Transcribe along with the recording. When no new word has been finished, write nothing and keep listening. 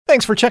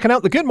Thanks for checking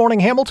out the Good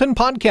Morning Hamilton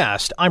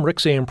podcast. I'm Rick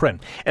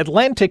Zamprin.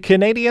 Atlantic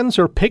Canadians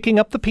are picking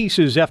up the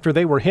pieces after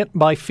they were hit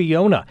by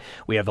Fiona.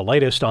 We have the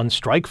latest on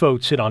strike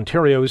votes in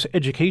Ontario's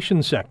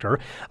education sector.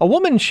 A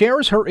woman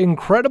shares her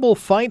incredible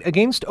fight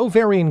against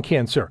ovarian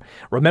cancer,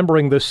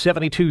 remembering the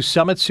 72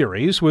 Summit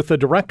series with the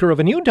director of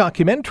a new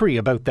documentary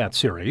about that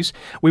series.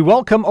 We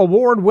welcome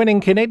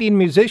award-winning Canadian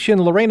musician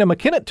Lorena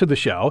McKinnon to the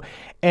show.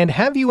 And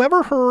have you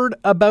ever heard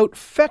about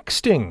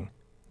fexting?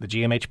 The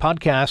GMH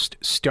podcast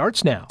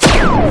starts now.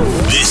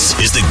 This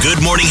is the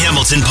Good Morning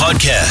Hamilton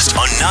podcast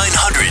on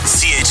 900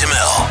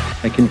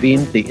 CHML. I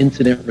convened the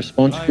Incident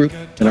Response Group,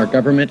 and our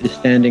government is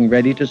standing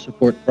ready to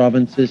support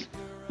provinces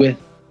with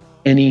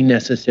any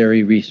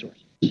necessary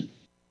resources.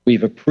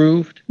 We've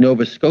approved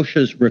Nova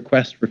Scotia's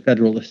request for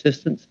federal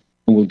assistance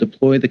and will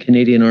deploy the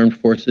Canadian Armed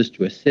Forces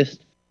to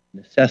assist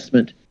in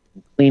assessment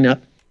and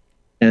cleanup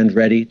and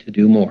ready to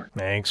do more.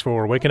 Thanks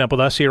for waking up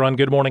with us here on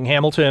Good Morning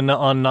Hamilton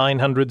on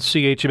 900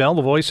 CHML.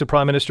 The voice of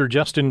Prime Minister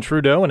Justin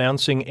Trudeau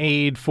announcing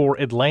aid for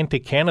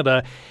Atlantic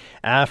Canada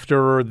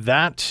after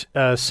that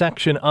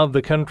section of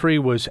the country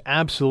was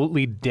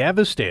absolutely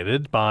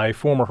devastated by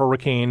former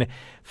Hurricane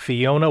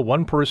Fiona.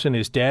 One person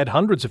is dead,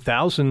 hundreds of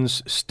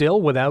thousands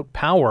still without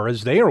power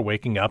as they are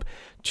waking up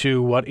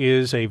to what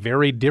is a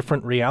very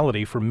different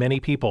reality for many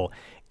people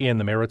in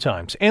the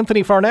Maritimes.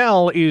 Anthony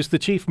Farnell is the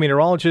chief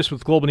meteorologist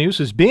with Global News,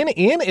 has been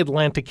in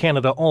Atlantic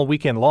Canada all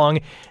weekend long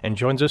and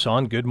joins us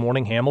on Good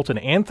Morning Hamilton.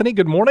 Anthony,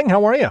 good morning.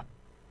 How are you?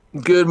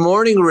 Good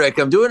morning, Rick.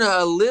 I'm doing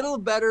a little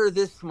better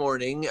this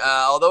morning.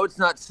 Although it's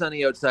not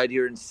sunny outside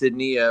here in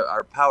Sydney,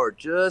 our power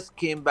just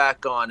came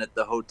back on at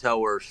the hotel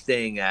we're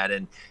staying at,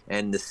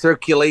 and the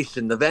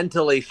circulation, the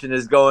ventilation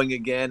is going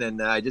again,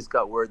 and I just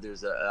got word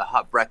there's a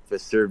hot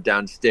breakfast served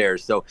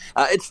downstairs. So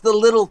it's the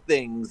little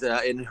things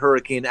in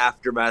hurricane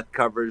aftermath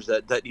coverage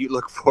that you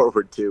look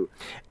forward to.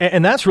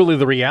 And that's really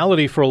the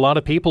reality for a lot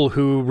of people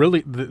who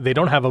really, they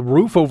don't have a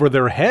roof over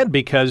their head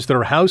because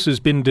their house has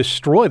been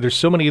destroyed. There's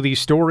so many of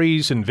these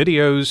stories and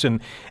videos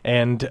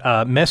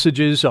and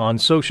messages on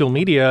social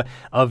media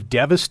of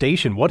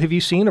devastation. What have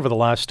you seen over the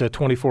last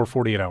 24,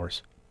 48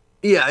 hours?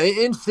 Yeah,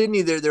 in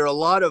Sydney, there are a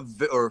lot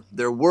of, or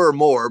there were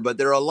more, but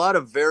there are a lot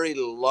of very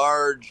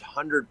large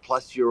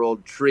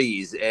 100-plus-year-old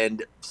trees,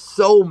 and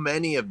so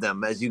many of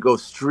them, as you go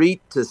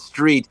street to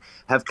street,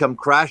 have come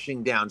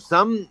crashing down.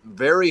 Some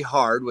very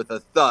hard with a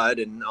thud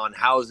and on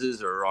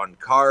houses or on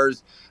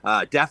cars,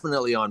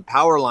 definitely on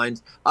power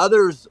lines.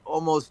 Others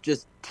almost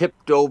just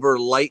tipped over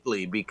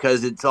lightly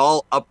because it's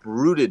all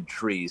uprooted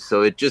trees.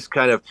 So it just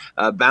kind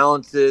of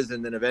balances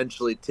and then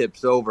eventually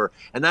tips over.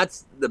 And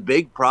that's the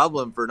big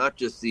problem for not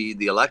just the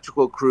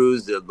electrical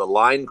crews, the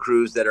line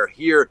crews that are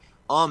here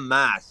en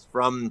masse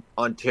from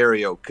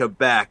Ontario,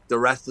 Quebec, the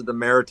rest of the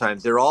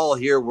Maritimes. They're all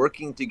here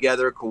working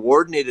together,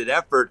 coordinated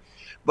effort,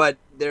 but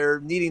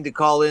they're needing to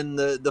call in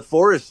the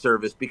Forest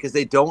Service because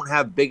they don't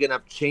have big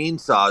enough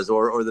chainsaws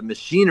or the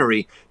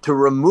machinery to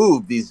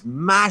remove these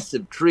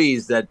massive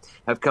trees that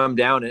have come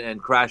down and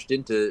crashed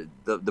into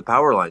the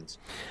power lines.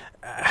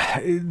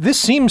 This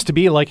seems to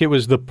be like it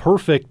was the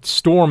perfect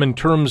storm in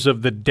terms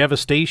of the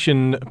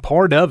devastation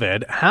part of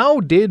it. How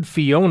did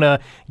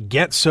Fiona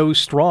get so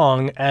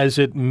strong as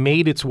it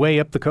made its way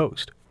up the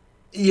coast?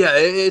 Yeah,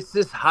 it's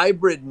this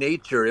hybrid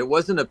nature. It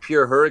wasn't a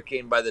pure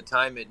hurricane by the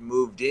time it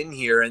moved in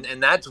here.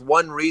 And that's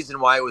one reason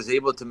why it was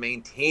able to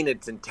maintain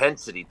its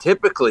intensity.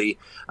 Typically,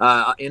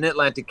 in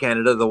Atlantic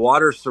Canada, the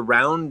water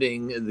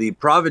surrounding the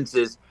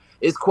provinces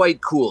is quite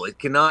cool. It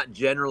cannot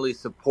generally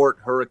support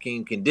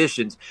hurricane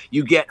conditions.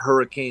 You get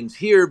hurricanes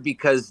here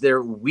because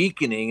they're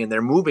weakening and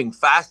they're moving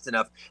fast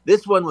enough.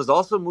 This one was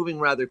also moving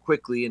rather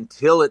quickly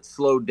until it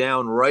slowed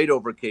down right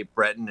over Cape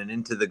Breton and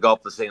into the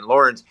Gulf of St.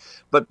 Lawrence.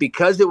 But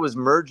because it was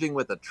merging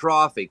with a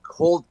trough, a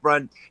cold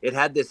front, it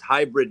had this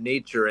hybrid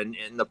nature. And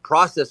the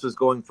process was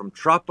going from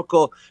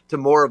tropical to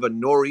more of a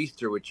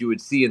nor'easter, which you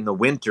would see in the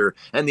winter.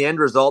 And the end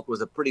result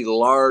was a pretty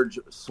large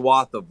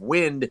swath of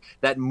wind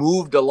that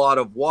moved a lot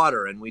of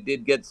water. And we did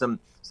get some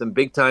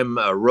big time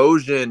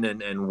erosion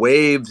and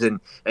waves and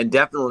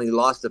definitely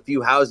lost a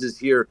few houses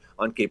here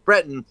on Cape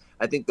Breton.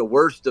 I think the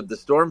worst of the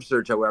storm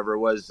surge, however,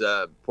 was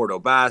Port aux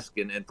Basques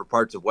and for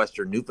parts of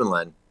Western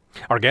Newfoundland.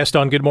 Our guest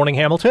on Good Morning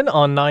Hamilton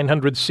on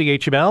 900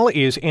 CHML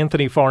is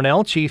Anthony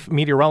Farnell, chief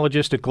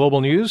meteorologist at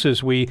Global News,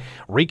 as we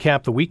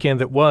recap the weekend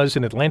that was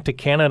in Atlantic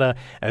Canada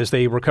as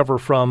they recover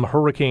from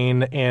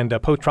hurricane and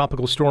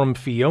post-tropical storm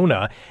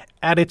Fiona.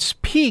 At its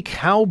peak,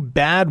 how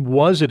bad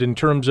was it in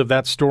terms of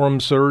that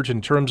storm surge,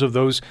 in terms of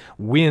those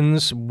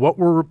winds? What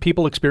were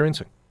people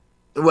experiencing?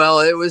 Well,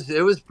 it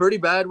was pretty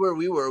bad where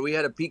we were. We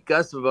had a peak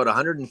gust of about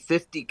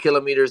 150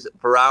 kilometers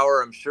per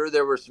hour. I'm sure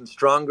there were some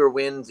stronger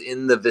winds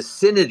in the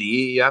vicinity.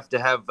 You have to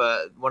have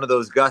one of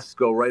those gusts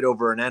go right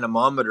over an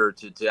anemometer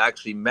to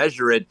actually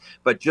measure it.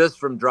 But just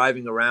from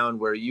driving around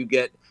where you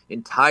get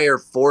entire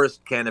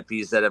forest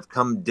canopies that have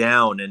come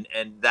down, and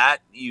that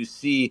you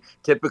see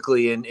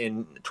typically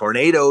in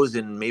tornadoes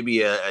and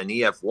maybe an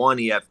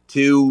EF1,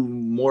 EF2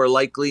 more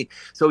likely.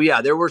 So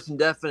yeah, there were some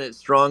definite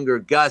stronger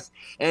gusts.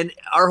 And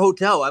our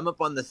hotel, I'm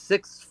up on the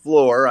 6th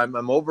floor.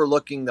 I'm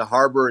overlooking the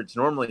harbor. It's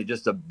normally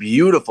just a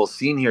beautiful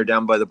scene here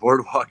down by the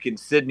boardwalk in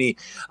Sydney.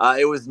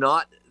 It was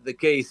not the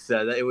case.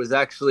 It was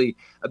actually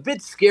a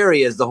bit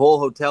scary as the whole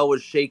hotel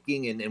was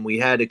shaking, and we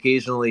had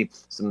occasionally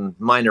some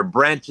minor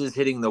branches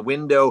hitting the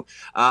window.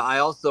 I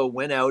also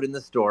went out in the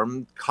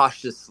storm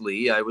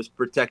cautiously. I was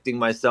protecting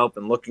myself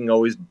and looking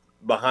always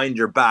behind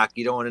your back.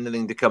 You don't want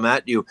anything to come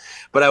at you.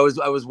 But I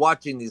was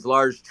watching these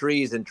large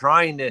trees and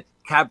trying to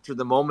capture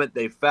the moment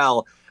they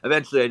fell.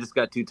 Eventually, I just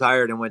got too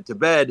tired and went to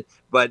bed.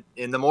 But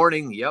in the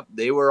morning, yep,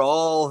 they were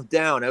all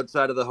down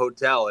outside of the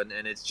hotel. And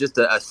it's just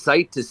a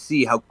sight to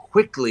see how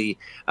quickly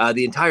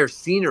the entire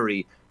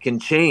scenery can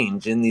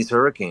change in these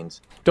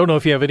hurricanes. Don't know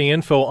if you have any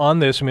info on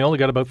this, and we only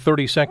got about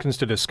 30 seconds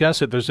to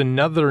discuss it. There's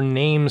another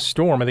named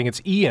storm, I think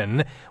it's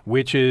Ian,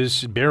 which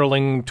is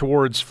barreling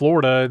towards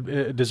Florida.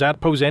 Does that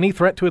pose any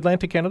threat to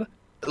Atlantic Canada?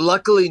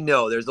 Luckily,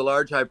 no. There's a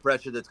large high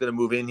pressure that's going to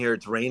move in here.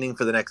 It's raining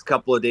for the next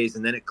couple of days,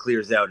 and then it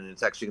clears out, and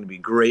it's actually going to be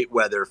great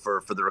weather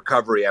for the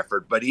recovery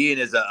effort. But Ian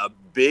is a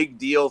big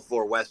deal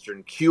for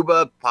Western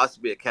Cuba,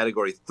 possibly a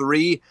Category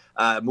 3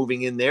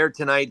 moving in there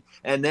tonight.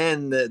 And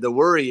then the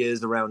worry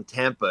is around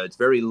Tampa. It's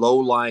very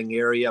low-lying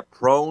area,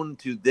 prone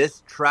to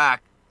this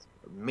track,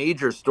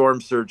 major storm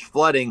surge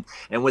flooding,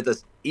 and with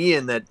us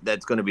Ian,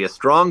 that's going to be a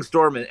strong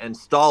storm and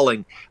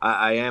stalling.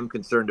 I am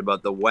concerned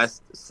about the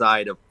west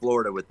side of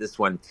Florida with this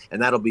one,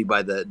 and that'll be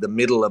by the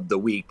middle of the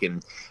week.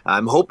 And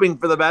I'm hoping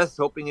for the best,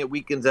 hoping it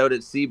weakens out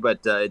at sea,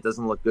 but it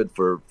doesn't look good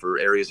for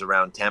areas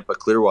around Tampa,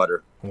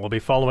 Clearwater. We'll be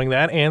following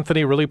that.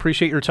 Anthony, really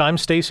appreciate your time.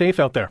 Stay safe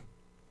out there.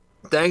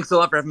 Thanks a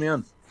lot for having me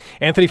on.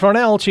 Anthony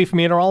Farnell, Chief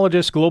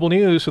Meteorologist, Global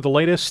News, with the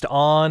latest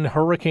on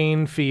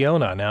Hurricane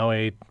Fiona. Now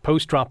a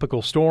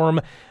post-tropical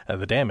storm.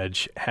 The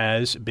damage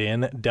has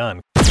been done.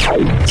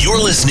 You're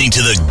listening to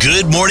the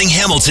Good Morning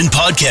Hamilton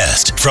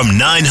podcast from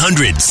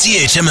 900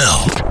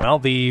 CHML. Well,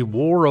 the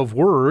war of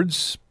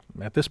words,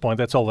 at this point,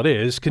 that's all it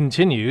is,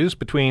 continues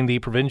between the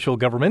provincial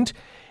government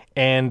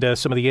and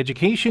some of the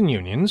education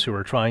unions who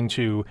are trying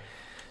to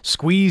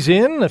squeeze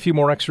in a few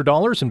more extra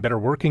dollars and better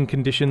working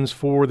conditions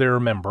for their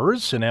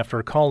members. And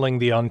after calling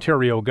the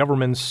Ontario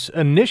government's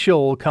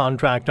initial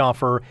contract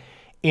offer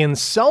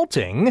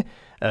insulting,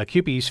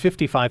 CUPE's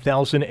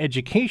 55,000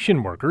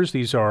 education workers,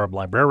 these are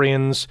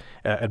librarians,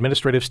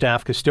 administrative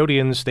staff,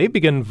 custodians, they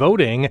begin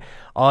voting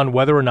on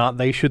whether or not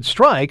they should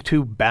strike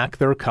to back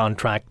their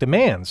contract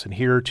demands. And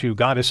here to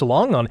guide us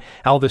along on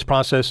how this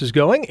process is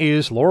going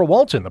is Laura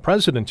Walton, the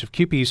president of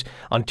CUPE's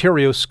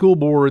Ontario School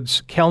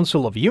Boards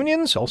Council of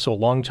Unions, also a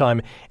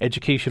longtime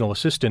educational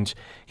assistant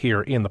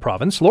here in the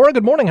province. Laura,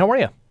 good morning. How are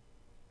you?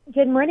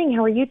 Good morning.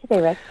 How are you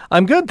today, Rick?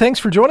 I'm good. Thanks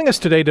for joining us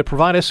today to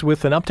provide us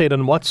with an update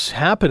on what's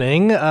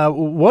happening.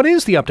 What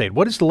is the update?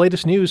 What is the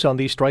latest news on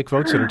these strike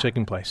votes that are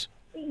taking place?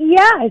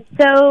 Yeah,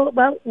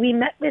 so, we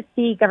met with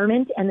the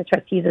government and the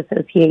Trustees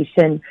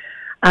Association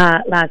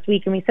last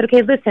week, and we said,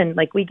 okay, listen,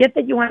 we get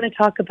that you want to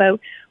talk about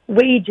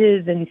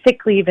wages and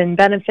sick leave and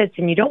benefits,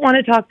 and you don't want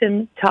to talk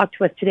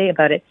to us today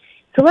about it.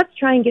 So let's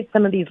try and get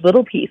some of these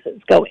little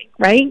pieces going,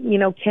 right?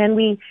 Can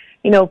we,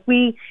 if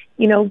we,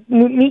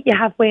 meet you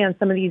halfway on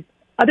some of these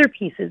other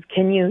pieces,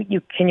 can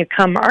you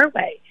come our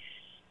way?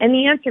 And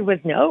the answer was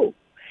no.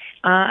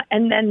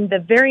 And then the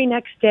very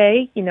next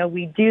day,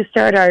 we do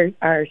start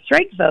our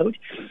strike vote,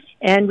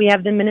 and we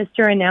have the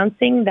minister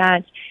announcing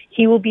that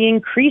he will be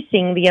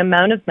increasing the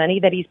amount of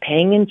money that he's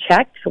paying in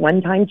checks,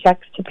 one-time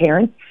checks to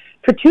parents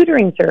for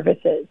tutoring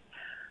services.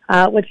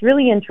 What's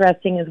really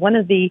interesting is one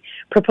of the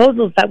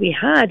proposals that we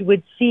had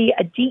would see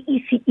a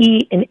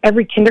DECE in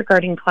every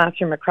kindergarten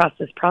classroom across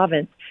this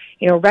province,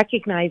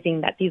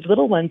 recognizing that these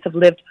little ones have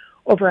lived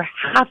over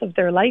half of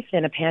their life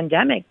in a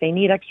pandemic. They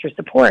need extra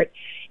support.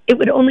 It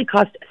would only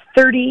cost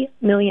 $30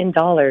 million.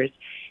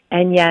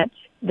 And yet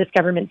this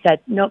government said,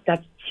 nope,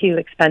 that's too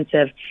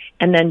expensive.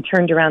 And then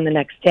turned around the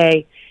next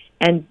day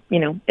and,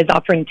 is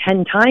offering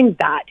 10 times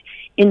that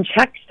in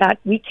checks that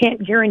we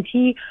can't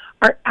guarantee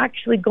are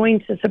actually going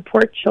to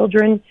support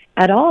children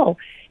at all.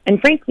 And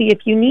frankly, if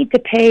you need to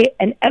pay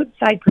an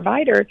outside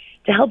provider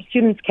to help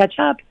students catch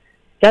up,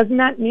 doesn't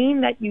that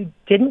mean that you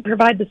didn't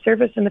provide the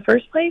service in the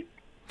first place?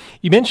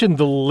 You mentioned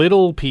the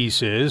little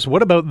pieces.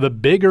 What about the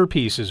bigger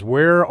pieces?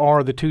 Where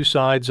are the two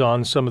sides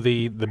on some of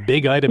the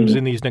big items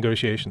in these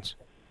negotiations?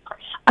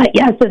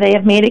 So they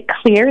have made it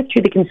clear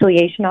through the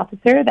conciliation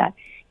officer that,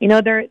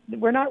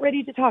 we're not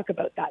ready to talk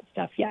about that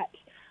stuff yet.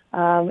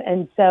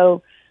 And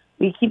so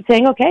we keep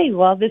saying, okay,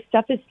 well, this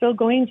stuff is still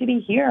going to be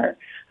here.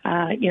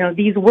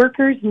 These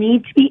workers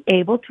need to be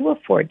able to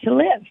afford to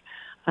live.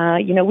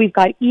 We've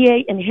got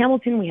EA in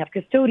Hamilton. We have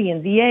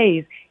custodians,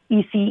 EAs,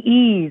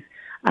 ECEs,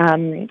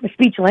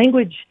 speech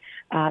language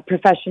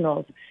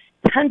professionals,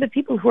 tons of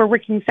people who are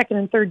working second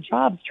and third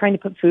jobs trying to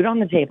put food on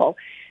the table.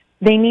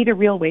 They need a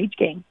real wage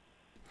gain.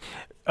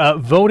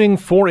 Voting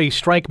for a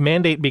strike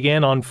mandate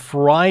began on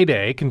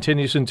Friday,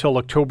 continues until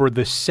October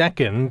the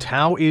 2nd.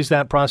 How is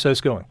that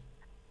process going?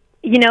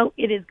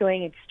 It is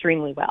going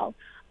extremely well.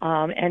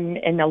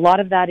 And a lot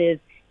of that is,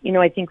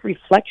 I think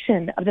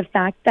reflection of the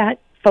fact that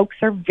folks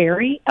are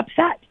very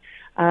upset.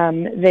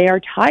 They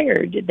are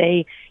tired.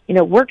 They,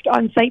 worked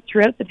on site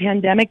throughout the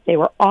pandemic. They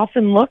were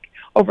often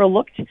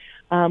overlooked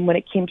when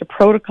it came to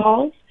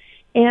protocols.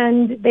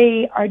 And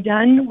they are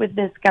done with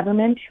this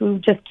government who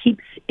just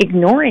keeps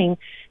ignoring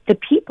the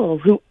people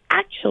who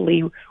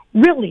actually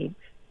really,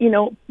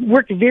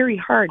 work very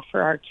hard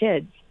for our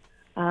kids.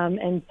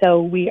 And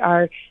so we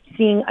are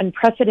seeing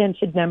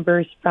unprecedented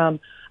numbers from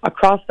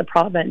across the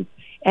province,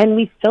 and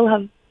we still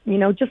have,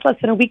 just less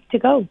than a week to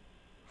go.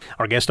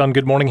 Our guest on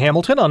Good Morning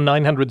Hamilton on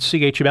 900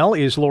 CHML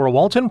is Laura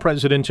Walton,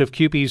 president of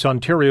CUPE's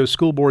Ontario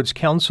School Boards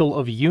Council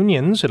of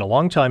Unions and a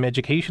longtime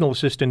educational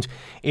assistant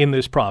in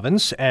this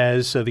province,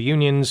 as the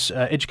union's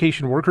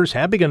education workers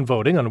have begun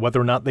voting on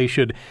whether or not they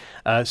should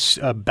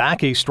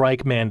back a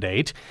strike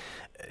mandate.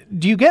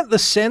 Do you get the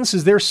sense,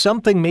 is there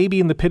something maybe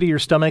in the pit of your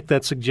stomach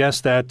that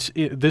suggests that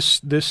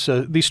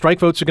these strike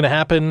votes are going to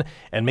happen,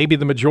 and maybe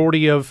the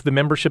majority of the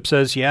membership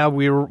says, yeah,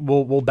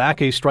 we'll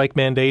back a strike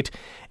mandate,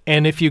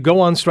 and if you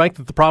go on strike,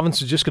 that the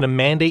province is just going to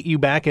mandate you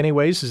back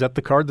anyways? Is that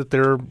the card that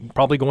they're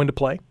probably going to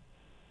play?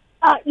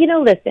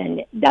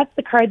 Listen, that's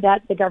the card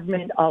that the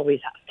government always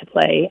has to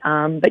play.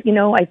 But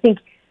I think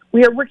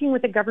we are working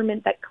with a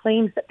government that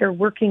claims that they're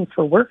working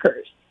for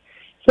workers.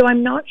 So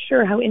I'm not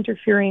sure how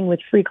interfering with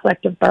free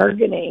collective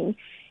bargaining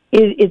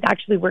is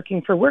actually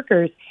working for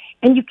workers.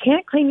 And you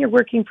can't claim you're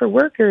working for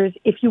workers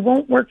if you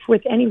won't work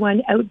with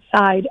anyone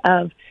outside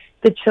of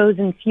the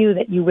chosen few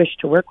that you wish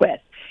to work with.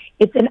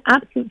 It's an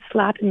absolute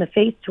slap in the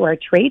face to our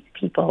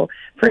tradespeople,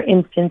 for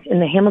instance, in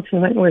the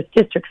Hamilton-Wentworth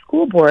District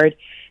School Board,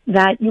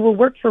 that you will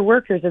work for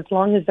workers as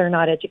long as they're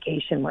not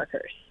education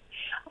workers.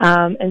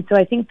 And so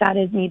I think that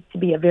needs to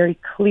be a very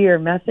clear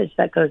message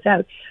that goes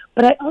out.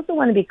 But I also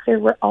want to be clear,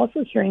 we're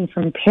also hearing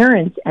from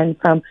parents and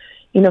from,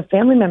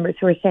 family members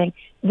who are saying,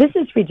 this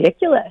is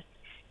ridiculous.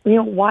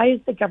 Why is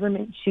the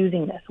government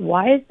choosing this?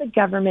 Why is the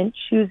government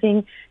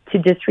choosing to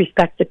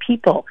disrespect the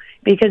people?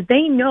 Because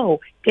they know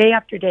day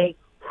after day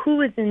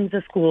who is in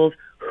the schools,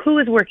 who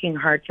is working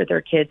hard for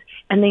their kids,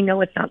 and they know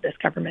it's not this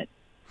government.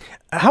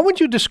 How would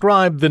you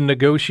describe the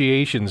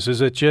negotiations? Is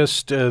it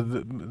just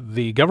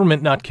the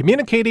government not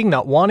communicating,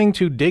 not wanting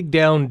to dig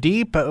down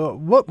deep?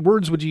 What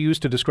words would you use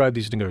to describe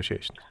these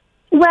negotiations?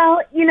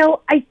 Well,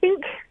 I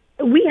think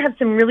we have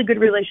some really good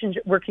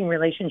working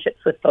relationships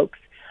with folks.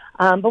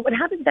 But what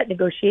happens at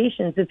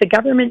negotiations is the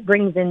government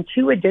brings in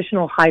 2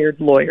 additional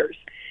hired lawyers.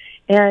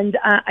 And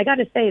I got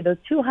to say, those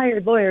 2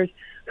 hired lawyers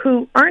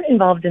who aren't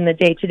involved in the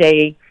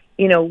day-to-day,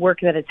 work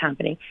that is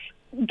happening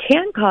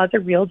can cause a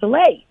real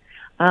delay.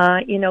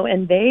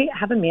 And they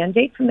have a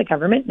mandate from the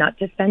government not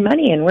to spend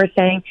money. And we're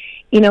saying,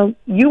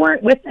 you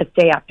aren't with us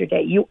day after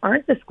day. You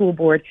aren't the school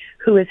board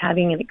who is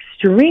having an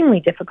extremely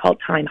difficult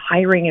time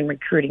hiring and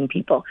recruiting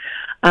people.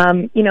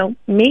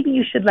 Maybe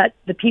you should let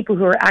the people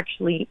who are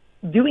actually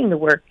doing the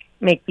work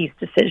make these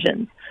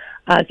decisions.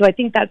 So I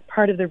think that's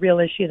part of the real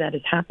issue that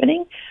is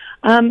happening.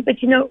 But,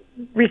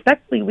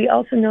 respectfully, we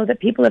also know that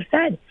people have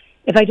said,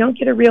 if I don't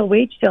get a real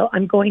wage deal,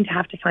 I'm going to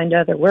have to find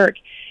other work.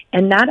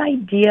 And that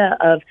idea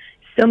of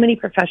so many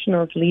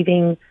professionals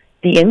leaving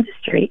the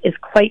industry is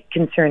quite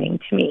concerning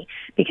to me,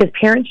 because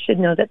parents should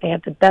know that they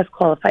have the best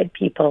qualified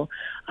people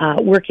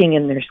working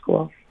in their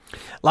school.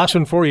 Last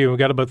one for you. We've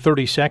got about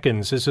 30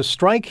 seconds. Is a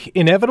strike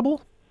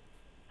inevitable?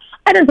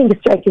 I don't think a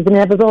strike is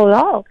inevitable at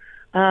all.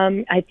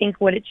 I think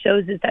what it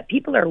shows is that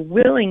people are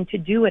willing to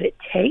do what it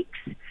takes.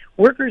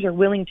 Workers are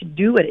willing to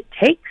do what it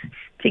takes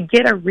to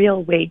get a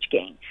real wage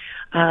gain.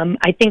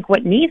 I think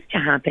what needs to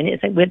happen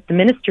is that the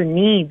minister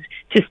needs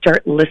to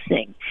start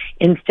listening.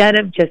 Instead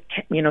of just,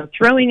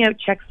 throwing out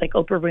checks like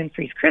Oprah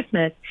Winfrey's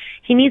Christmas,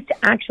 he needs to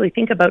actually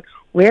think about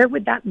where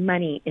would that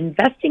money,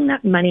 investing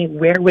that money,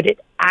 where would it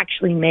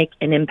actually make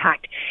an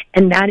impact?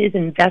 And that is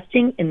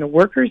investing in the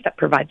workers that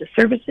provide the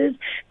services.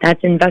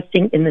 That's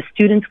investing in the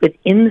students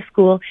within the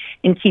school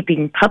and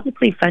keeping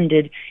publicly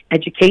funded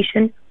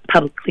education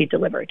publicly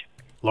delivered.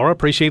 Laura,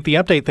 appreciate the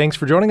update. Thanks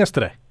for joining us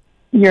today.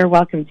 You're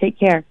welcome. Take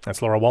care.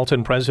 That's Laura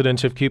Walton,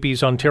 president of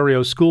CUPE's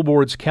Ontario School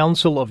Boards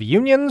Council of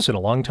Unions and a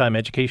longtime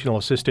educational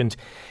assistant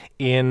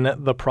in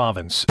the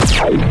province.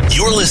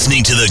 You're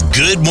listening to the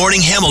Good Morning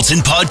Hamilton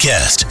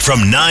podcast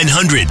from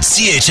 900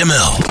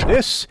 CHML.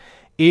 This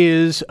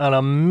is an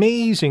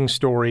amazing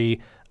story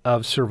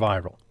of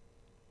survival.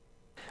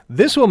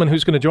 This woman,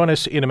 who's going to join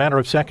us in a matter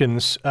of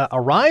seconds,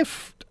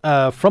 arrived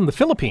from the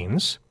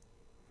Philippines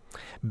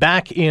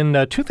back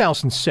in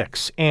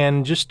 2006,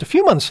 and just a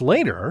few months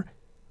later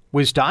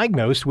was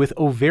diagnosed with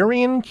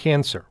ovarian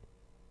cancer.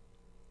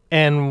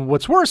 And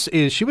what's worse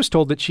is she was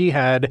told that she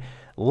had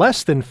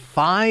less than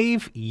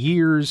 5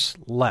 years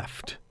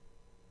left.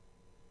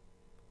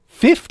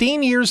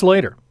 15 years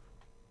later,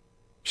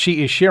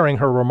 she is sharing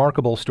her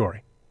remarkable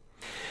story.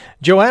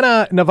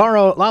 Joanna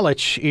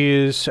Navarro-Lalich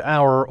is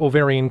our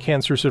ovarian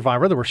cancer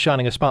survivor that we're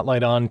shining a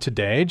spotlight on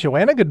today.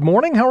 Joanna, good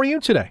morning. How are you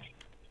today?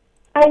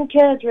 I'm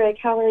good, Rick.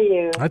 How are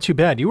you? Not too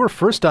bad. You were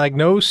first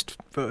diagnosed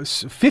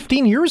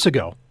 15 years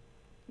ago.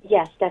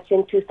 Yes, that's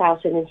in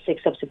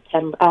 2006 of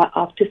September,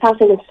 of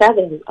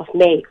 2007 of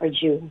May or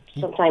June,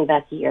 sometime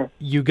that year.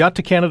 You got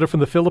to Canada from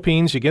the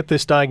Philippines. You get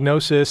this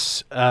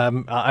diagnosis.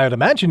 I would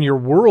imagine your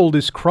world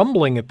is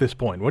crumbling at this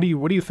point. What are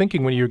you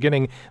thinking when you're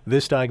getting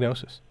this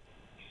diagnosis?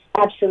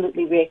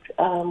 Absolutely, Rick.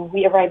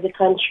 We arrived in the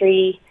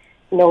country,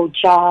 no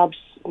jobs,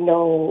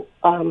 no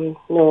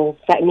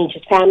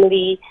immediate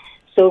family,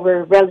 so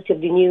we're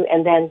relatively new.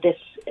 And then this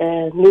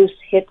news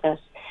hit us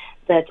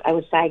that I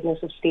was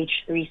diagnosed with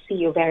stage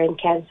 3C ovarian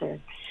cancer.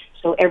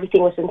 So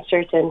everything was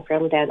uncertain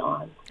from then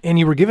on. And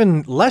you were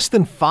given less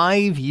than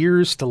 5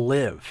 years to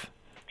live.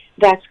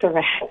 That's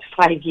correct,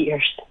 5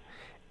 years.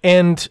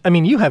 And, I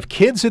mean, you have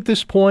kids at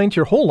this point.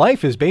 Your whole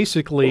life is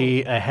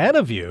basically ahead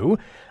of you.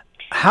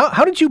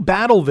 How did you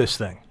battle this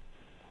thing?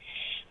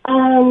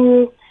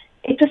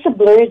 It was a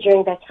blur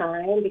during that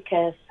time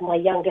because my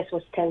youngest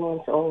was 10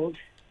 months old,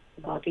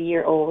 about a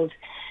year old.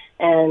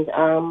 And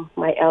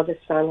my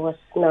eldest son was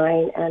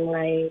 9, and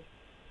my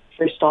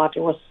first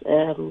daughter was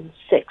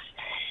 6.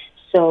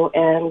 So,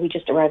 and we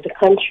just arrived the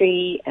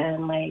country,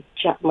 and my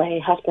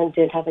husband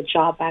didn't have a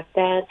job back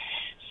then.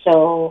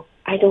 So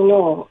I don't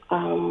know.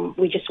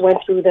 We just went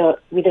through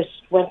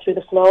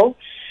the flow.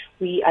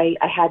 I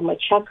had my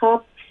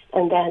checkup,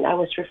 and then I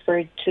was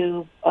referred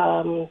to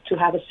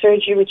have a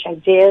surgery, which I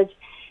did,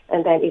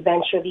 and then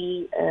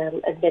eventually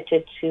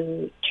admitted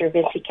to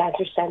Juravinci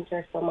Cancer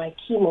Center for my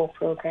chemo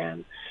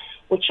program,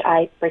 which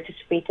I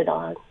participated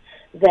on.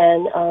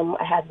 Then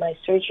I had my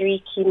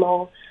surgery,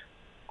 chemo.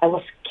 I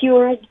was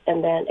cured,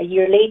 and then a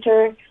year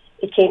later,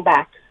 it came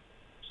back.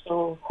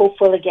 So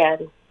hopeful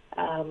again,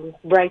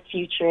 bright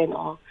future and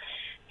all.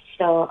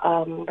 So,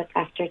 but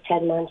after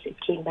 10 months, it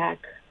came back.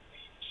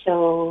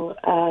 So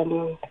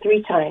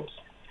 3 times.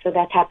 So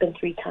that happened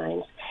 3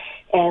 times.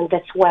 And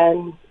that's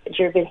when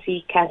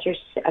Juravinci Cancer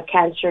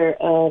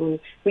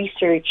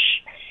Research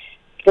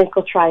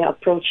Clinical Trial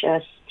approached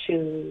us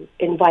to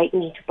invite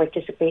me to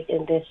participate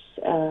in this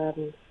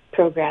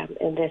program,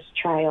 in this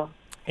trial.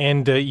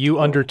 And you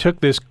undertook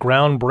this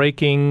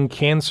groundbreaking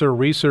cancer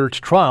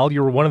research trial.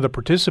 You were one of the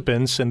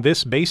participants, and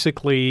this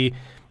basically,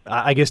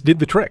 I guess, did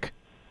the trick.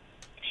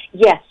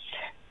 Yes,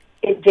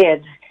 it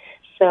did.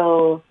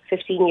 So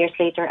 15 years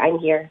later, I'm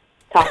here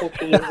talking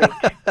to you, Rick.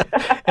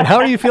 And how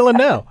are you feeling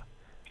now?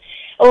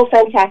 Oh,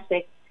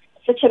 fantastic.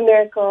 Such a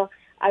miracle.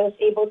 I was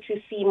able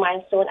to see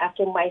milestone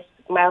after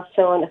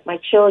milestone of my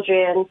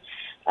children.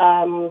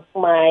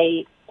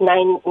 My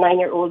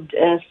nine-year-old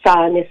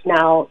son is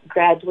now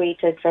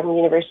graduated from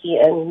university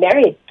and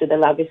married to the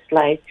love of his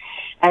life.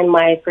 And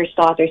my first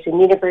daughter is in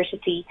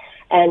university,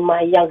 and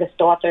my youngest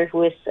daughter, who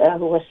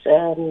was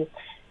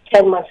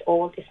 10 months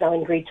old, is now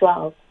in grade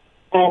 12.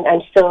 And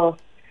I'm still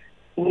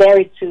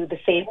married to the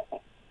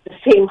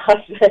same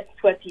husband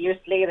 20 years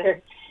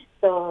later.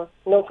 So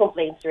no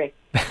complaints, Rick.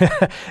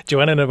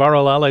 Joanna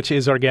Navarro-Lalich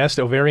is our guest,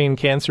 ovarian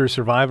cancer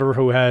survivor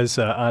who has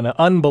an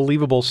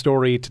unbelievable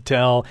story to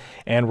tell,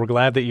 and we're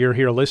glad that you're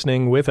here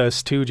listening with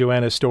us to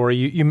Joanna's story.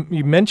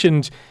 You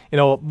mentioned,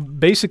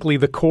 basically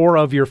the core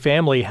of your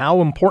family.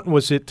 How important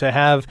was it to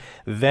have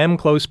them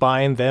close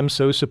by and them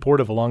so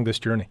supportive along this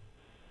journey?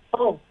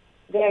 Oh,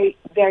 very,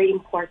 very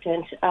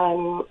important.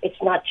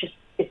 It's not just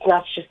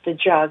the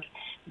drug,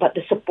 but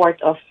the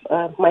support of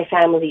my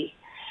family.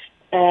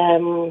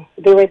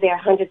 They were there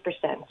 100%,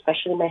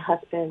 especially my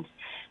husband.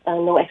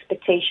 No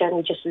expectation.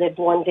 We just lived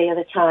one day at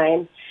a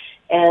time.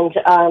 And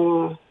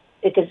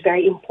it is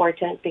very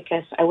important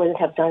because I wouldn't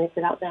have done it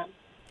without them.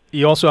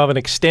 You also have an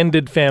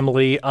extended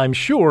family, I'm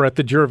sure, at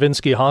the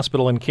Juravinci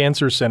Hospital and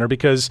Cancer Center,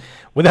 because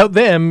without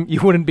them,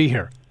 you wouldn't be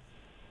here.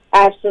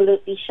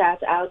 Absolutely.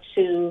 Shout out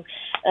to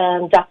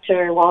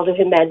Dr. Waldo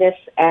Jimenez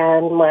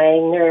and my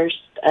nurse,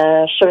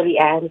 Shirley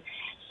Ann.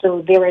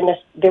 So they were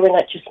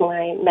not just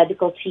my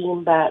medical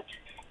team, but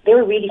they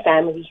were really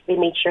family. They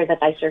made sure that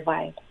I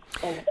survived,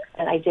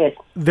 and I did.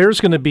 There's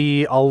going to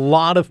be a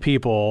lot of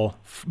people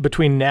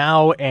between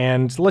now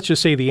and, let's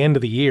just say, the end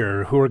of the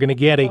year who are going to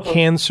get a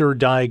cancer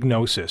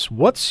diagnosis.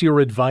 What's your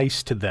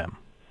advice to them?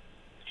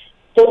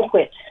 Don't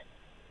quit.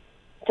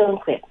 Don't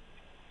quit.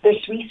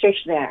 There's research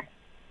there.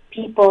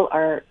 People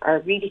are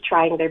really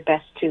trying their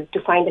best to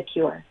find a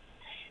cure.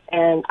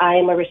 And I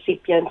am a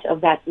recipient of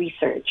that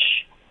research.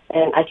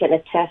 And I can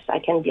attest, I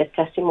can be a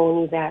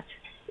testimony that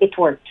it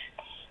worked.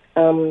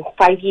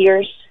 5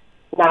 years,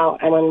 now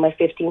I'm on my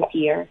 15th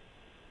year,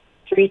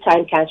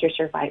 3-time cancer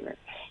survivor.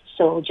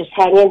 So just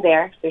hang in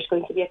there. There's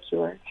going to be a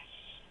cure.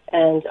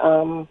 And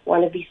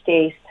one of these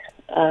days,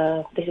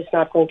 this is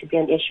not going to be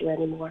an issue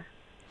anymore.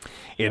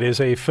 It is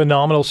a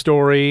phenomenal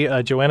story.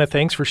 Joanna,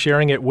 thanks for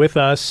sharing it with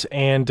us,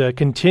 and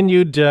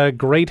continued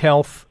great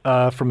health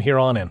from here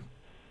on in.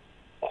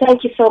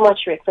 Thank you so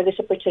much, Rick, for this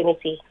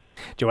opportunity.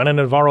 Joanna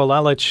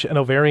Navarro-Lalich, an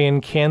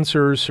ovarian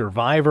cancer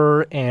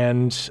survivor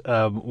and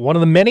one of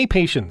the many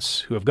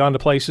patients who have gone to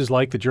places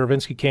like the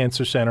Juravinski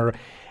Cancer Center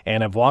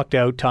and have walked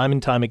out time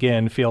and time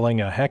again feeling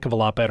a heck of a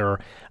lot better.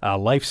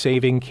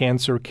 Life-saving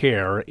cancer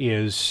care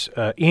is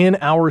in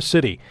our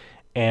city,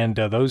 and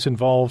those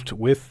involved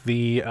with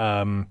the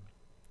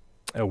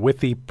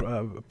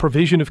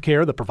provision of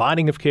care, the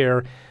providing of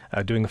care,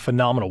 doing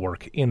phenomenal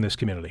work in this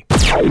community.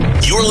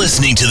 You're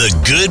listening to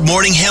the Good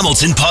Morning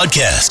Hamilton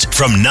podcast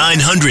from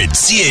 900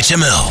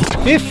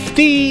 CHML.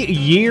 50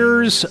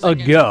 years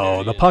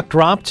ago, the puck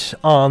dropped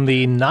on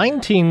the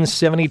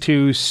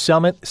 1972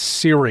 Summit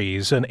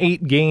Series, an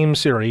 8-game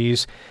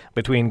series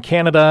between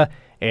Canada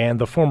and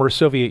the former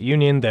Soviet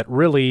Union that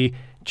really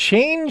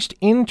changed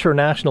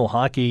international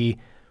hockey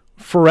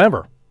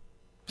forever.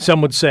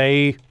 Some would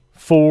say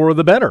for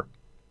the better.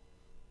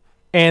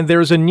 And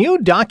there's a new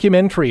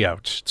documentary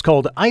out. It's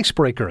called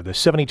Icebreaker, the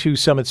 72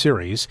 Summit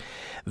Series,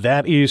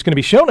 that is going to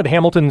be shown at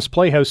Hamilton's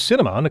Playhouse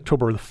Cinema on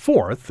October the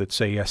 4th. It's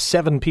a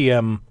 7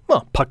 p.m.,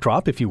 puck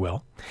drop, if you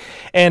will.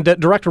 And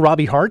Director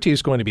Robbie Hart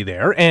is going to be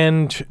there.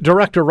 And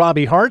Director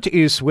Robbie Hart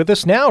is with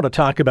us now to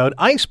talk about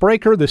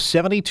Icebreaker, the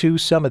 72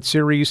 Summit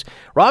Series.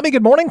 Robbie,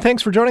 good morning.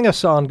 Thanks for joining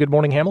us on Good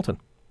Morning Hamilton.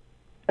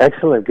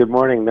 Excellent. Good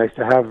morning. Nice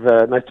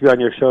to be on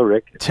your show,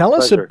 Rick. Tell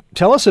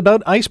us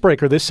about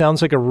Icebreaker. This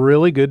sounds like a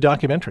really good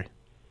documentary.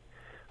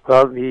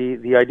 Well,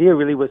 the idea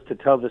really was to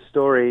tell the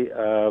story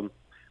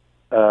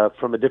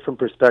from a different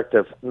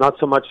perspective, not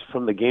so much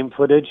from the game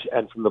footage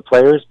and from the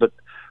players, but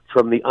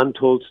from the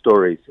untold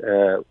stories,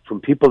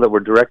 from people that were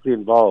directly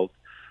involved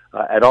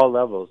at all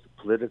levels,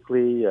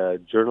 politically,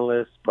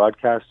 journalists,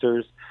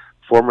 broadcasters,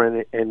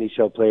 former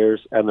NHL players,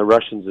 and the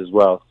Russians as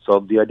well. So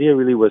the idea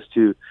really was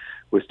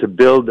to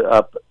build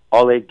up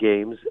all 8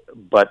 games,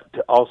 but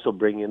to also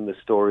bring in the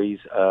stories,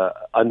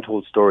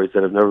 untold stories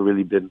that have never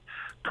really been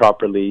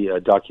properly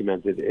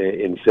documented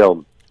in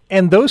film.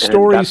 And those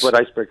stories... that's what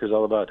Icebreaker is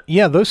all about.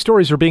 Yeah, those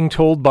stories are being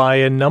told by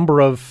a number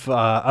of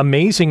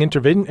amazing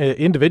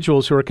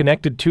individuals who are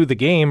connected to the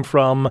game,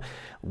 from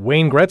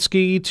Wayne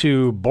Gretzky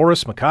to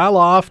Boris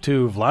Mikhailov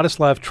to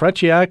Vladislav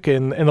Tretiak,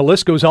 and the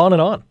list goes on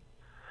and on.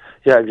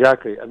 Yeah,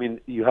 exactly. I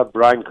mean, you have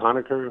Brian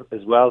Conacher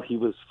as well. He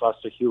was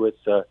Foster Hewitt's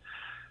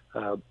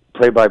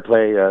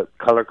play-by-play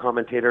color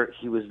commentator.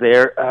 He was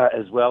there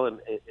as well, and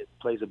it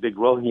plays a big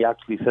role. And he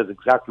actually says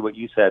exactly what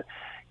you said.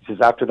 He says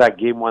after that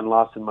Game 1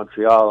 loss in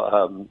Montreal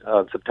on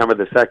September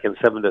the 2nd,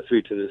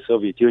 7-3 to the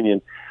Soviet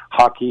Union,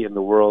 hockey in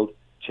the world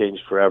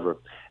changed forever.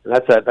 And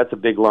that's a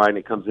big line.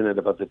 It comes in at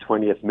about the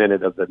 20th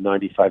minute of the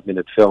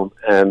 95-minute film,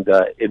 and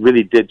it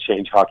really did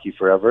change hockey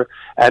forever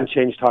and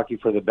changed hockey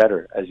for the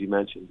better, as you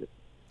mentioned.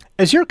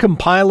 As you're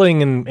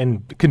compiling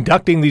and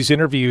conducting these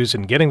interviews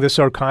and getting this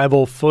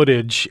archival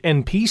footage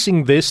and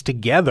piecing this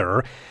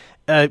together,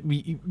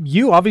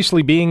 you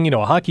obviously being,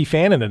 a hockey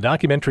fan and a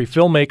documentary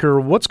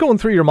filmmaker, what's going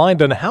through your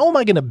mind on how am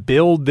I going to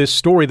build this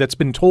story that's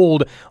been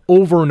told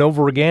over and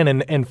over again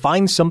and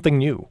find something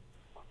new?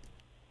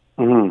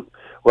 Mm-hmm.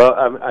 Well,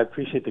 I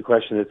appreciate the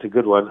question. It's a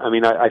good one. I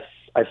mean, I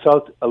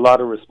felt a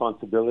lot of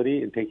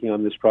responsibility in taking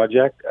on this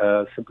project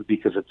simply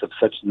because it's of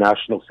such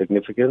national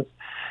significance.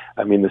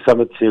 I mean, the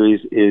Summit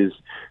Series is,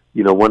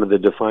 one of the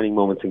defining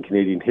moments in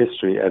Canadian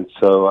history, and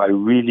so I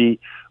really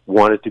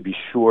wanted to be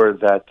sure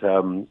that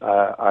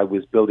I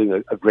was building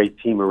a great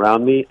team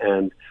around me,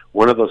 and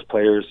one of those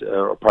players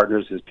or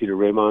partners is Peter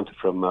Raymond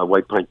from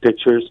White Pine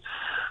Pictures,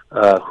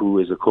 who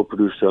is a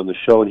co-producer on the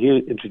show, and he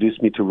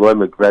introduced me to Roy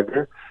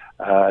McGregor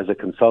as a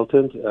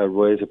consultant.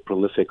 Roy is a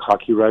prolific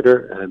hockey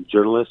writer and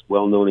journalist,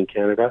 well known in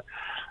Canada,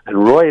 and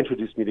Roy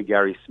introduced me to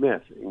Gary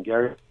Smith, and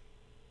Gary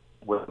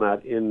was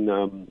not in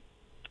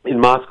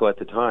Moscow at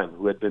the time,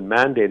 who had been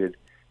mandated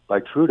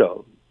by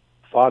Trudeau,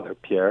 father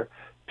Pierre,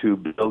 to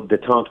build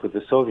détente with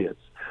the Soviets.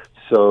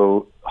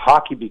 So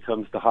hockey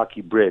becomes the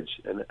hockey bridge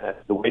and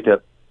the way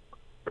to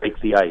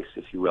break the ice,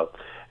 if you will,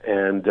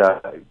 and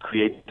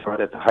create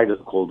détente at the height of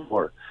the Cold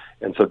War.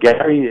 And so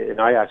Gary and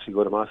I actually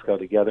go to Moscow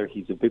together.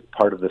 He's a big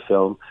part of the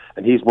film,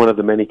 and he's one of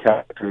the many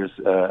characters,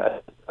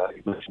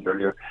 you mentioned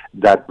earlier,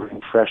 that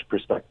bring fresh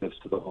perspectives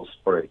to the whole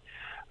story.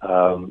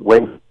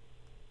 Wayne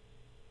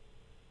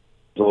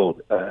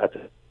old at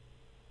the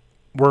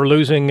We're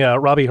losing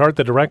Robbie Hart,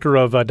 the director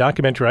of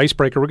documentary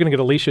Icebreaker. We're going to get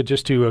Alicia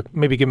just to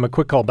maybe give him a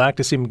quick call back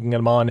to see if we can get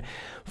him on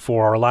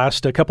for our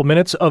last couple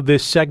minutes of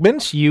this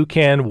segment. You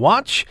can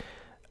watch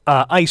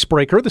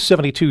Icebreaker, the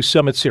 72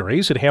 Summit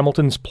Series, at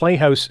Hamilton's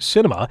Playhouse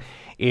Cinema.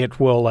 It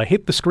will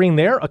hit the screen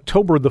there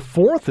October the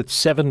 4th at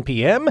 7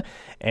 p.m.,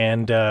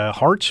 and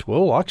Hart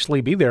will actually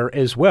be there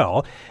as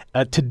well.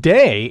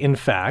 Today, in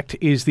fact,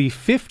 is the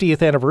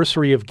 50th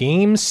anniversary of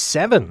Game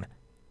 7.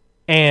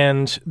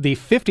 And the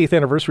 50th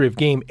anniversary of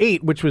Game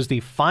 8, which was the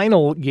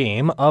final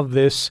game of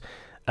this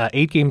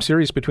 8-game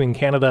series between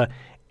Canada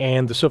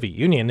and the Soviet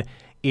Union,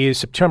 is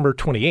September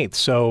 28th.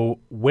 So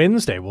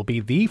Wednesday will be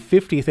the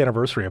 50th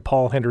anniversary of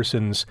Paul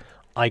Henderson's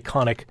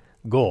iconic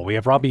goal. We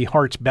have Robbie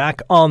Hart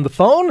back on the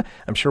phone.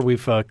 I'm sure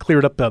we've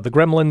cleared up the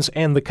gremlins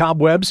and the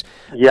cobwebs.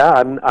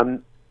 Yeah,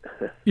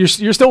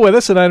 You're still with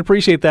us, and I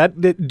appreciate that.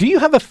 Do you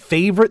have a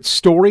favorite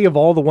story of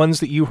all the ones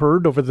that you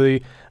heard over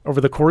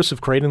the course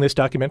of creating this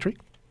documentary?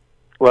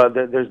 Well,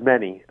 there's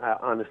many.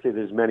 Honestly,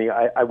 there's many.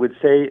 I would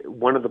say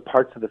one of the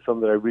parts of the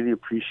film that I really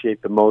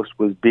appreciate the most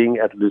was being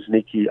at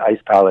Luzhniki Ice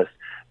Palace,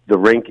 the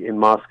rink in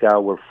Moscow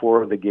where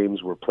 4 of the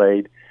games were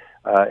played.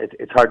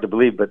 It's hard to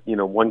believe, but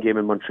 1 game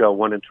in Montreal,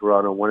 1 in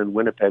Toronto, 1 in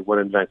Winnipeg, 1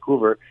 in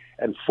Vancouver,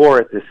 and 4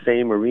 at the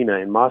same arena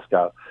in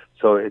Moscow.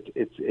 So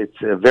it's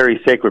a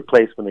very sacred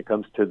place when it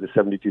comes to the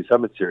 72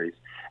 Summit Series.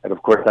 And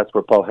of course, that's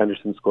where Paul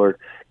Henderson scored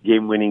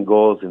game-winning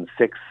goals in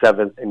 6th,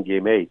 7th, and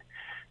Game 8.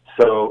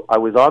 So I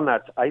was on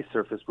that ice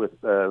surface with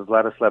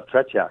Vladislav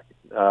Tretiak,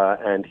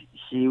 and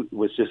he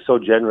was just so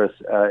generous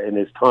in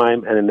his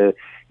time and in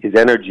his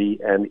energy.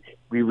 And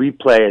we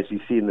replay, as you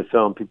see in the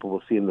film, people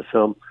will see in the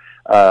film,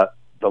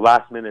 the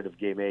last minute of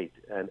Game 8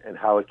 and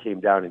how it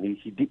came down. And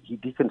he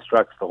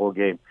deconstructs the whole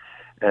game.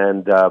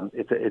 And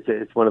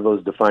it's one of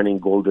those defining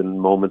golden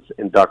moments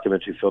in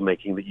documentary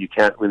filmmaking that you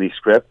can't really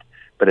script,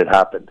 but it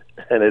happened,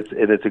 and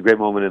it's a great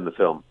moment in the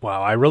film.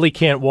 Wow, I really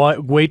can't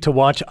wait to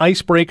watch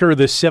Icebreaker.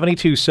 The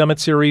 72 Summit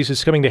Series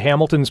is coming to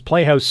Hamilton's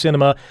Playhouse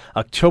Cinema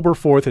October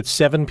 4th at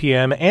 7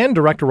 p.m., and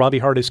director Robbie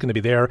Hart is going to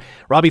be there.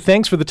 Robbie,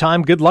 thanks for the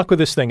time. Good luck with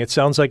this thing. It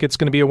sounds like it's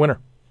going to be a winner.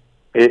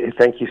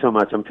 Thank you so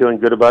much. I'm feeling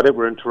good about it.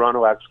 We're in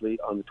Toronto, actually,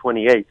 on the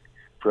 28th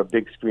for a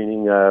big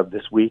screening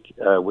this week,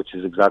 which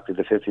is exactly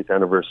the 50th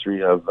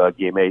anniversary of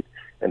Game 8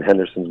 and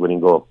Henderson's winning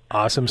goal.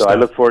 Awesome so stuff. I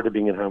look forward to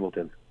being in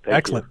Hamilton.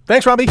 Excellent.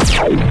 Thanks, Robbie.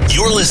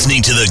 You're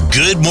listening to the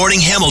Good Morning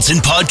Hamilton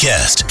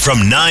podcast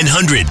from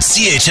 900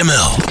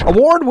 CHML.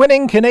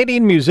 Award-winning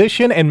Canadian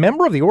musician and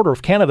member of the Order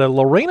of Canada,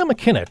 Lorena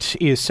McKinnon,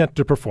 is set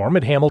to perform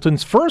at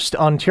Hamilton's First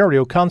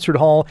Ontario Concert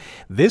Hall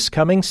this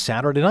coming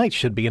Saturday night.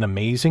 Should be an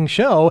amazing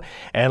show.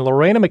 And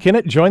Lorena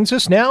McKinnon joins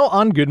us now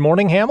on Good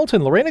Morning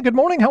Hamilton. Lorena, good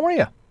morning. How are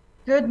you?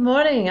 Good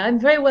morning. I'm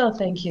very well,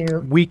 thank you.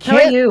 How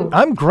are you?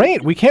 I'm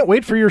great. We can't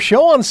wait for your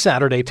show on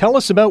Saturday. Tell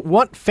us about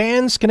what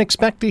fans can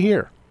expect to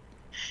hear.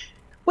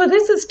 Well,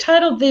 this is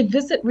titled The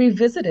Visit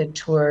Revisited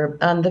Tour.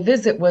 The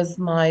Visit was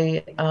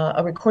my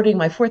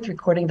fourth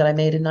recording that I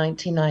made in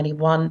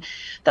 1991.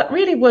 That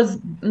really was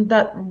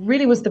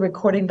the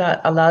recording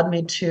that allowed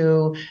me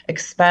to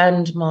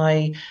expand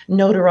my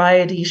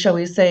notoriety, shall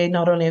we say,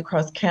 not only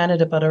across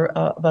Canada but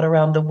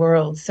around the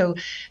world. So,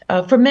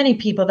 for many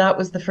people, that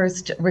was the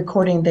first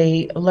recording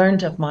they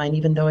learned of mine,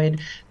 even though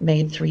I'd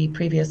made 3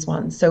 previous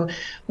ones. So,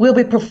 we'll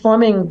be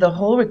performing the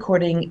whole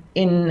recording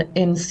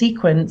in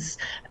sequence.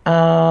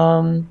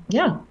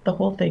 The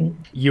whole thing.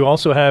 You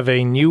also have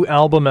a new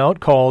album out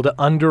called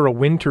Under a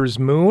Winter's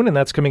Moon, and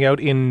that's coming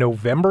out in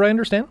November, I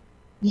understand?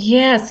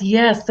 Yes,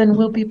 and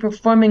we'll be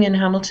performing in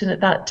Hamilton at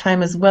that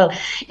time as well.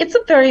 It's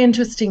a very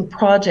interesting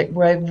project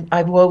where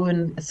I've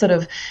woven sort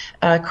of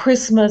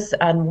Christmas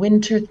and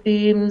winter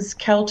themes,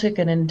 Celtic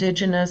and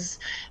Indigenous.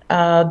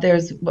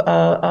 There's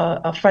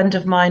a friend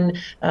of mine,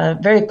 a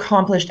very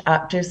accomplished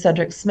actor,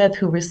 Cedric Smith,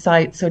 who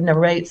recites or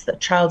narrates The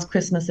Child's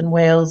Christmas in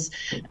Wales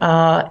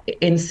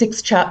in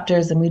 6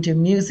 chapters, and we do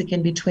music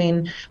in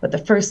between. But the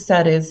first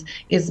set is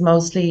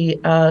mostly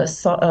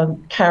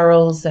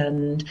carols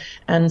and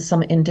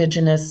some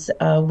Indigenous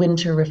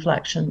winter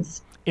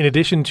reflections. In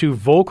addition to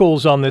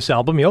vocals on this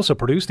album, you also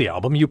produce the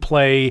album. You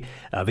play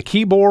the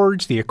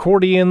keyboards, the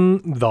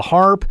accordion, the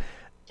harp.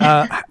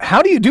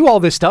 How do you do all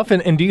this stuff,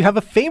 and do you have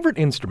a favorite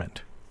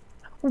instrument?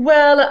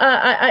 Well,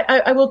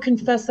 I will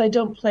confess I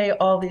don't play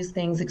all these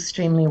things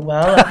extremely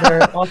well.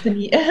 They're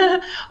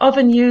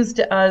often used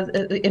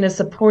in a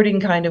supporting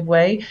kind of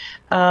way.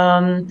 Do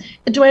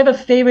I have a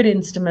favorite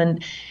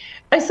instrument?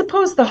 I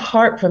suppose the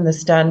harp, from the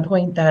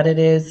standpoint that it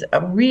is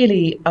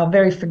really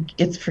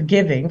it's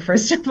forgiving,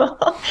 first of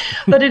all,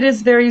 but it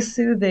is very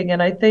soothing.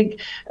 And I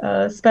think,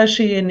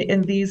 especially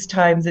in these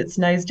times, it's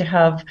nice to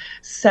have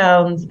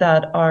sounds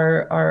that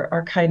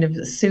are kind of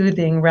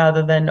soothing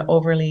rather than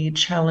overly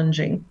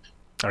challenging.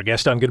 Our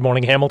guest on Good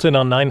Morning Hamilton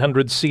on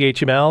 900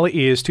 CHML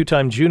is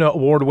 2-time Juno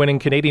Award-winning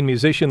Canadian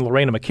musician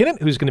Lorena McKinnon,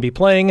 who's going to be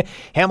playing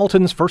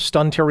Hamilton's First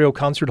Ontario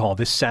Concert Hall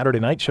this Saturday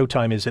night.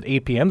 Showtime is at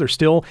 8 p.m. There's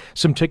still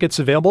some tickets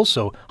available,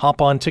 so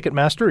hop on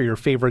Ticketmaster or your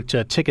favorite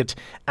ticket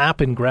app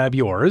and grab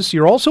yours.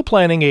 You're also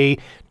planning a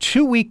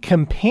 2-week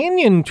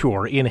companion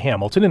tour in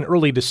Hamilton in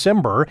early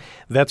December.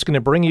 That's going to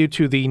bring you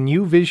to the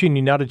New Vision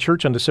United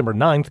Church on December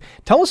 9th.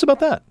 Tell us about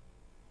that.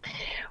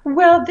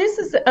 Well, this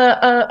is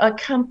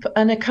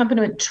an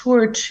accompaniment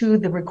tour to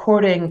the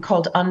recording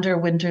called Under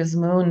Winter's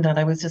Moon that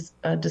I was just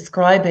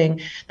describing,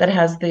 that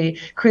has the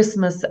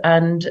Christmas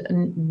and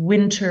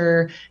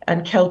winter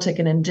and Celtic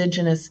and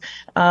Indigenous.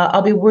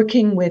 I'll be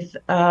working with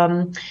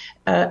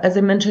As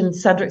I mentioned,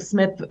 Cedric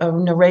Smith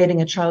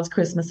narrating A Child's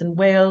Christmas in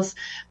Wales.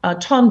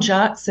 Tom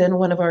Jackson,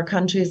 one of our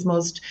country's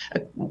most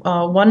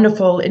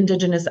wonderful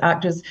Indigenous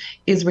actors,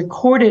 is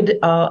recorded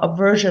a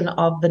version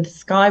of the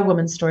Sky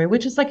Woman story,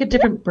 which is like a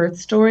different birth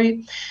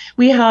story.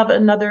 We've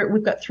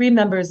got 3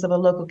 members of a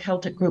local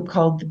Celtic group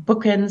called the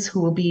Bookends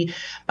who will be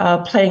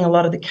playing a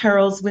lot of the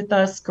carols with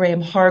us.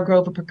 Graham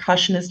Hargrove, a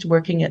percussionist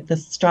working at the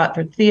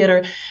Stratford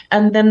Theatre,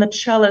 and then the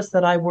cellist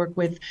that I work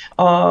with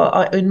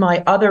in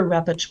my other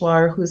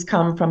repertoire, who's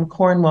come from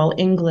Cornwall,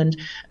 England,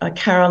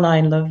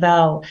 Caroline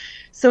Lavelle.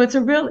 So it's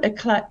a real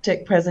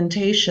eclectic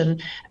presentation,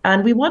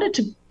 and we wanted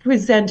to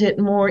present it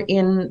more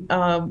in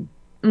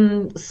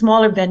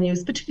smaller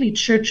venues, particularly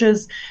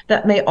churches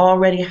that may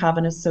already have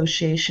an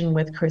association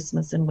with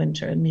Christmas and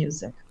winter and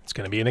music. It's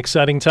going to be an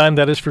exciting time,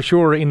 that is for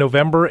sure, in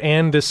November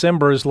and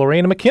December as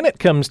Lorena McKinnott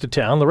comes to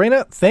town.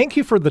 Lorena, thank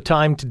you for the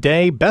time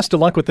today. Best of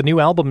luck with the new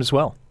album as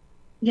well.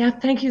 Yeah,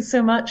 thank you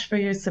so much for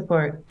your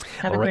support.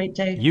 Have a great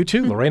day. You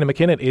too. Lorena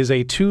McKinnott is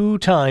a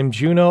 2-time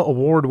Juno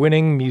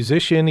Award-winning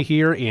musician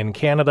here in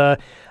Canada,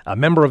 a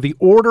member of the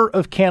Order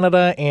of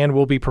Canada, and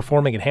will be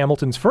performing at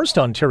Hamilton's First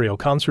Ontario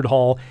Concert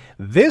Hall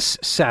this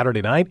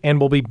Saturday night, and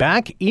will be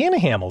back in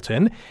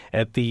Hamilton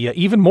at the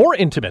even more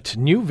intimate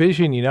New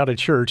Vision United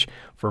Church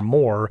for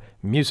more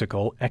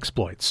musical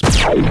exploits.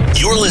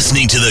 You're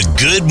listening to the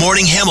Good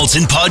Morning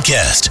Hamilton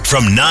podcast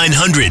from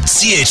 900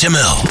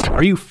 CHML.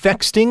 Are you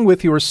fexting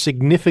with your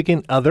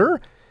significant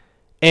other?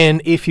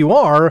 And if you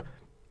are,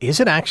 is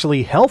it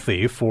actually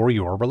healthy for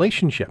your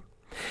relationship?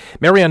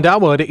 Marianne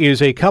Dawood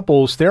is a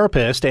couples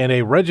therapist and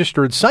a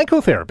registered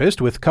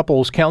psychotherapist with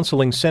Couples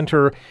Counseling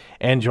Center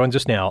and joins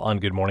us now on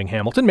Good Morning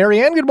Hamilton.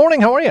 Marianne, good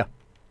morning. How are you?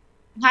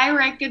 Hi,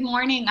 Rick. Good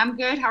morning. I'm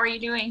good. How are you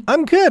doing?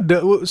 I'm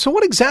good. So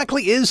what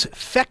exactly is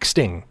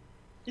fexting?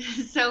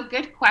 So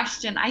good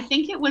question. I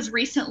think it was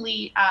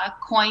recently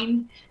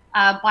coined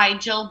by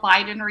Jill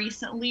Biden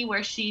recently,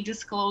 where she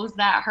disclosed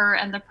that her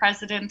and the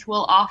president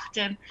will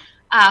often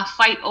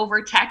fight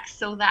over text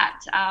so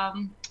that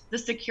the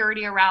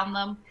security around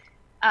them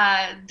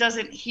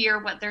doesn't hear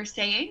what they're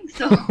saying.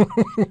 So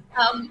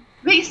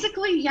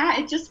basically, yeah,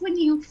 it's just when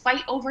you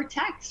fight over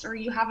text or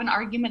you have an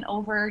argument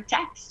over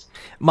text.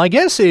 My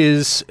guess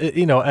is,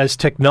 as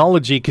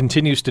technology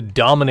continues to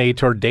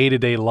dominate our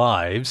day-to-day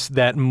lives,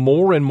 that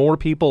more and more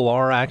people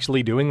are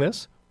actually doing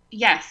this?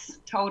 Yes,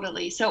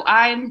 totally. So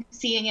I'm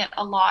seeing it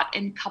a lot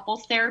in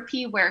couples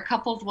therapy, where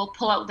couples will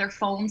pull out their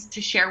phones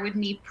to share with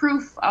me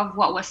proof of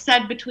what was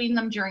said between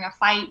them during a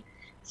fight.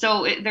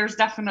 So it's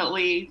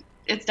definitely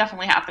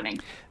happening.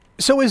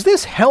 So is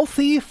this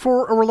healthy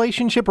for a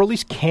relationship, or at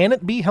least can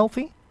it be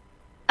healthy?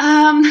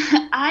 I'm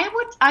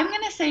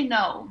going to say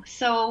no.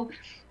 So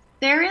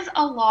there is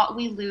a lot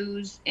we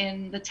lose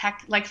in the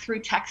tech, like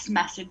through text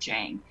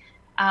messaging.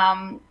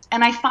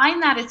 And I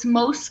find that it's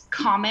most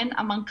common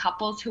among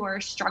couples who are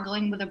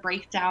struggling with a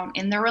breakdown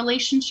in their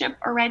relationship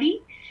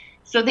already.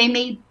 So they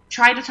may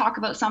try to talk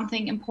about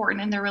something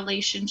important in their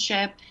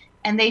relationship,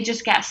 and they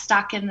just get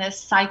stuck in this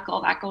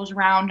cycle that goes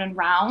round and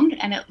round,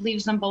 and it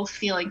leaves them both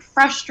feeling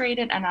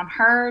frustrated and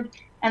unheard,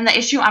 and the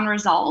issue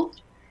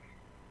unresolved.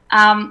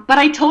 But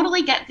I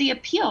totally get the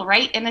appeal,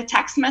 right? In a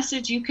text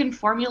message, you can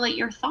formulate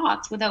your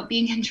thoughts without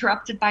being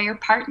interrupted by your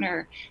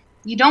partner.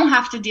 You don't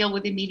have to deal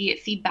with immediate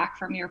feedback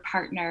from your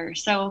partner.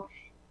 So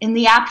in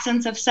the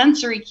absence of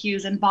sensory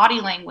cues and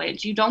body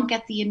language, you don't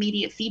get the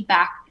immediate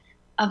feedback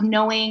of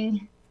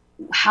knowing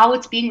how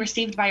it's being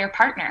received by your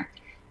partner.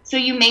 So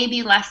you may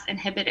be less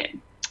inhibited.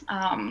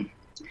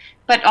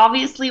 But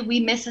obviously, we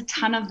miss a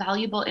ton of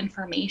valuable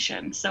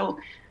information. So,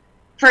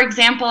 for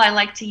example, I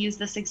like to use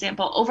this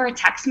example. Over a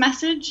text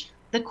message,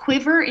 the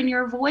quiver in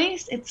your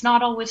voice, it's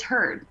not always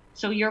heard.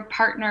 So your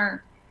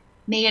partner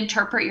may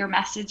interpret your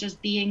message as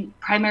being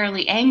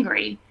primarily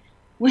angry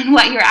when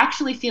what you're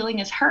actually feeling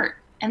is hurt.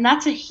 And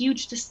that's a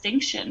huge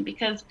distinction,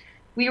 because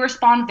we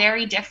respond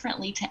very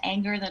differently to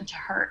anger than to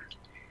hurt.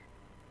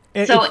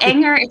 So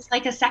anger, it's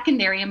like a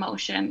secondary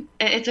emotion.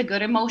 It's a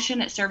good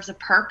emotion. It serves a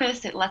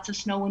purpose. It lets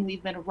us know when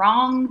we've been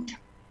wronged.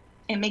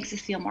 It makes us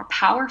feel more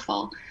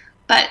powerful.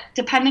 But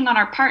depending on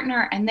our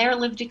partner and their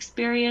lived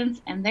experience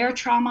and their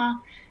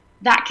trauma,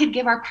 that could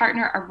give our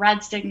partner a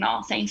red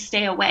signal saying,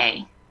 stay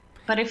away.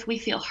 But if we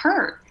feel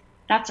hurt,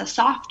 that's a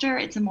softer,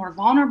 it's a more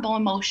vulnerable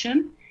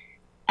emotion.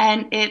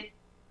 And it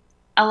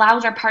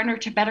allows our partner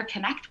to better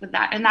connect with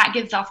that. And that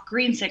gives off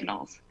green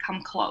signals,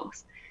 come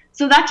close.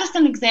 So that's just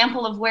an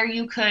example of where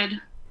you could,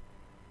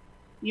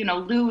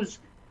 lose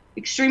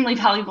extremely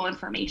valuable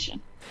information.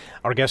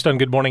 Our guest on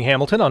Good Morning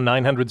Hamilton on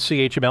 900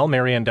 CHML,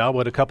 Marianne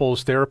Dawood, a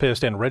couples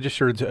therapist and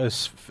registered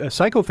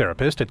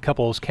psychotherapist at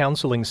Couples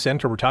Counseling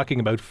Center. We're talking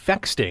about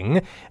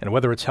fexting and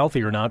whether it's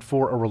healthy or not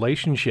for a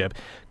relationship.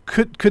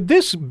 Could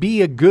this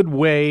be a good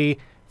way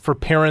for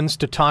parents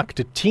to talk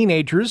to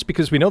teenagers?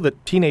 Because we know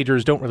that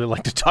teenagers don't really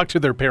like to talk to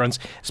their parents,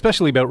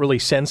 especially about really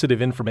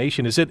sensitive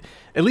information. Is it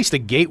at least a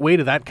gateway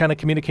to that kind of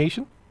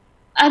communication?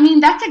 I mean,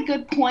 that's a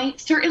good point.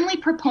 Certainly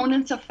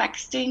proponents of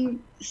fexting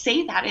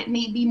say that it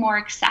may be more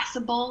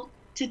accessible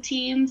to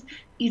teens,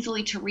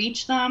 easily to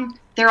reach them.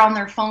 They're on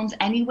their phones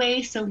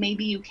anyway, so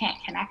maybe you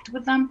can't connect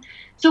with them.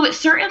 So it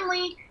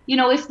certainly,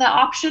 if the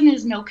option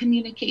is no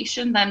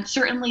communication, then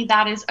certainly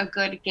that is a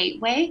good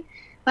gateway.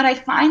 But I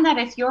find that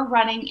if you're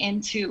running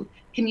into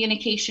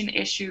communication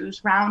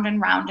issues round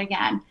and round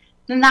again,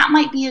 then that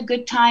might be a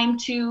good time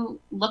to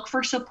look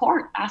for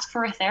support, ask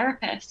for a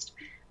therapist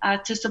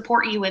to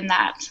support you in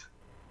that.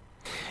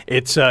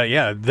 It's,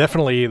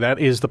 definitely that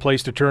is the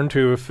place to turn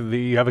to if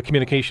you have a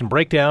communication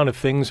breakdown, if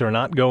things are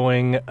not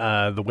going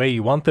the way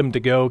you want them to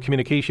go.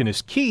 Communication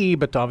is key,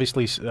 but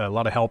obviously a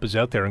lot of help is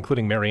out there,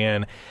 including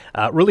Marianne.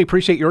 Really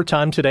appreciate your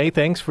time today.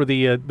 Thanks for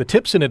the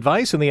tips and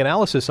advice and the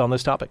analysis on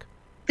this topic.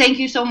 Thank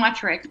you so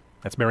much, Rick.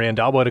 That's Marianne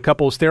Dalwood, a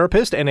couples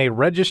therapist and a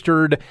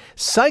registered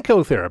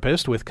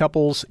psychotherapist with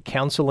Couples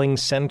Counseling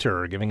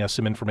Center, giving us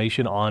some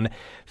information on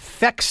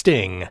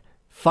texting,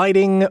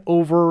 fighting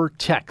over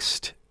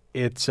text.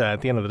 It's,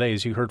 at the end of the day,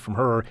 as you heard from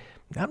her,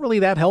 not really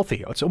that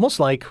healthy. It's almost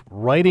like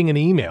writing an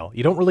email.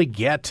 You don't really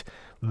get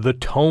the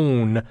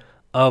tone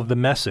of the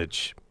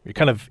message. You're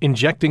kind of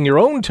injecting your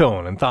own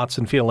tone and thoughts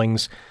and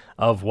feelings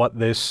of what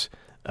this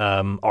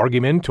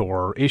argument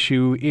or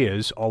issue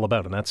is all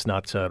about, and that's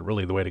not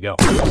really the way to go.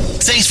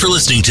 Thanks for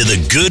listening to the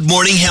Good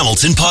Morning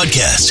Hamilton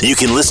podcast. You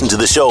can listen to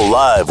the show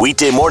live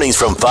weekday mornings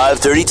from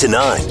 5:30 to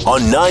 9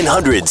 on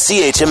 900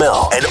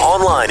 CHML and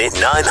online at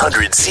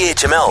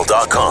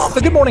 900CHML.com.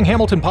 The Good Morning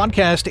Hamilton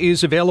podcast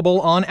is available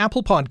on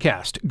Apple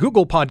Podcast,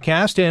 Google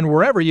Podcast, and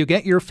wherever you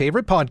get your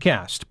favorite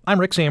podcast.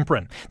 I'm Rick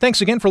Zamprin. Thanks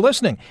again for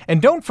listening,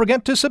 and don't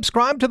forget to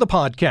subscribe to the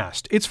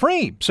podcast. It's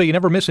free, so you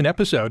never miss an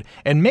episode,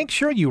 and make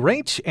sure you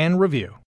rate and review.